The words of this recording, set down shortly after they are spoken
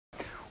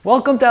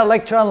Welcome to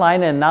Lecture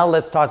Online, and now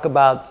let's talk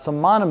about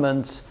some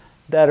monuments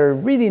that are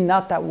really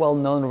not that well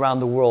known around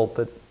the world,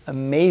 but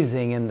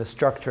amazing in the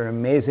structure,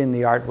 amazing in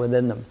the art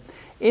within them.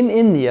 In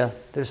India,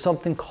 there's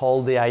something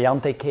called the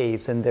Ajanta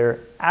Caves, and they're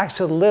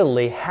actually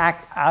literally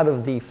hacked out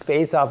of the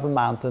face of a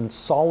mountain,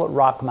 solid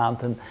rock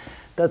mountain,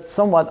 that's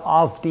somewhat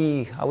off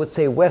the, I would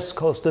say, west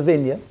coast of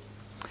India.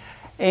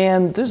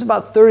 And there's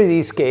about 30 of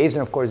these caves,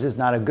 and of course this is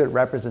not a good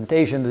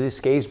representation of these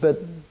caves,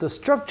 but the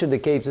structure of the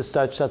caves is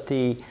such that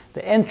the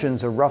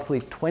entrance are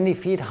roughly 20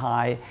 feet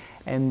high,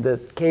 and the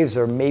caves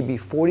are maybe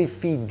 40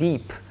 feet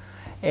deep.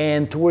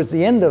 And towards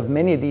the end of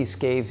many of these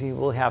caves, you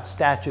will have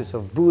statues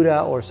of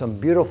Buddha or some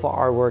beautiful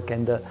artwork,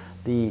 and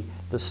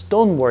the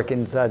stonework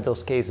inside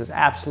those caves is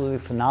absolutely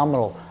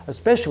phenomenal,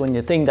 especially when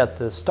you think that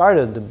the start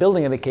of the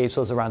building of the caves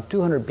was around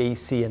 200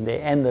 BC and they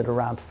ended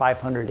around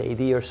 500 AD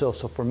or so.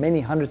 So for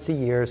many hundreds of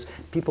years,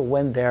 people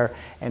went there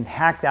and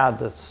hacked out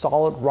the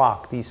solid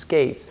rock, these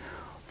caves.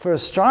 For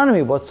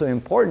astronomy, what's so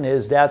important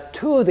is that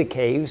two of the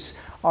caves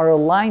are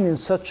aligned in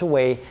such a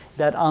way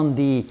that on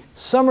the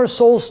summer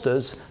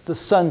solstice, the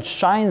sun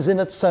shines in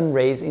its sun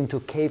rays into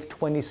cave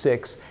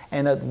 26,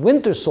 and at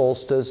winter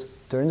solstice,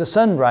 during the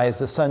sunrise,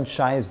 the sun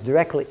shines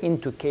directly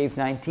into cave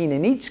 19,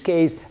 and each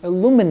cave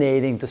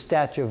illuminating the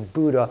statue of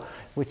Buddha,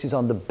 which is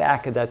on the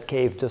back of that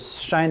cave,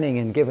 just shining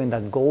and giving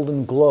that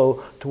golden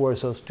glow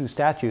towards those two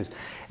statues.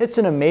 It's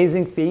an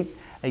amazing feat.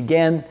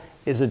 Again,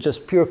 is it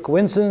just pure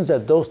coincidence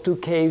that those two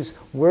caves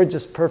were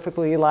just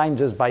perfectly aligned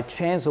just by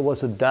chance, or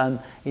was it done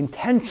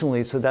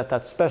intentionally so that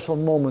that special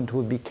moment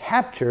would be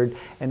captured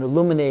and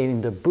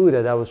illuminating the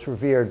Buddha that was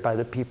revered by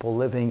the people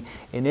living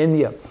in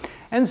India?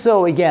 And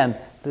so again,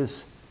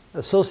 this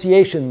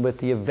association with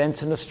the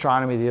events in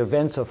astronomy, the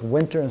events of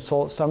winter and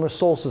summer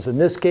solstice, in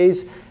this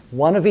case,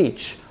 one of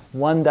each.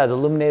 One that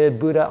illuminated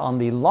Buddha on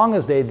the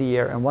longest day of the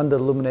year, and one that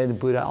illuminated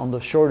Buddha on the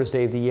shortest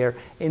day of the year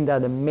in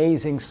that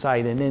amazing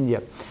site in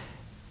India.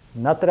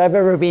 Not that I've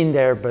ever been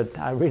there, but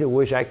I really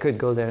wish I could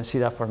go there and see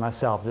that for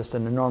myself. Just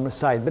an enormous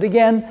sight. But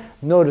again,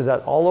 notice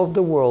that all over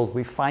the world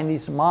we find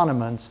these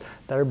monuments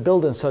that are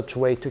built in such a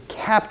way to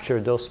capture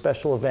those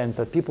special events,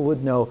 that people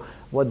would know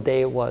what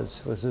day it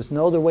was. Because there's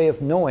no other way of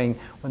knowing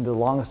when the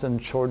longest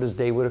and shortest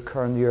day would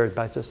occur on the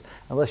earth,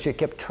 unless you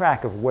kept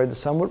track of where the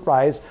sun would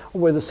rise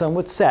or where the sun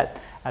would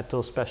set at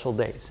those special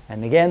days.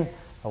 And again,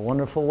 a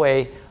wonderful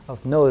way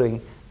of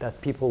noting that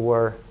people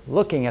were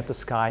looking at the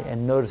sky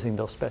and noticing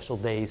those special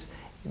days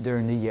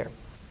during the year.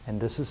 And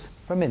this is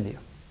from India.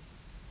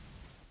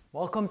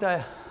 Welcome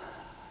to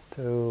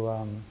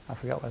I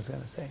forgot what I was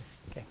going to say.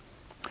 Okay.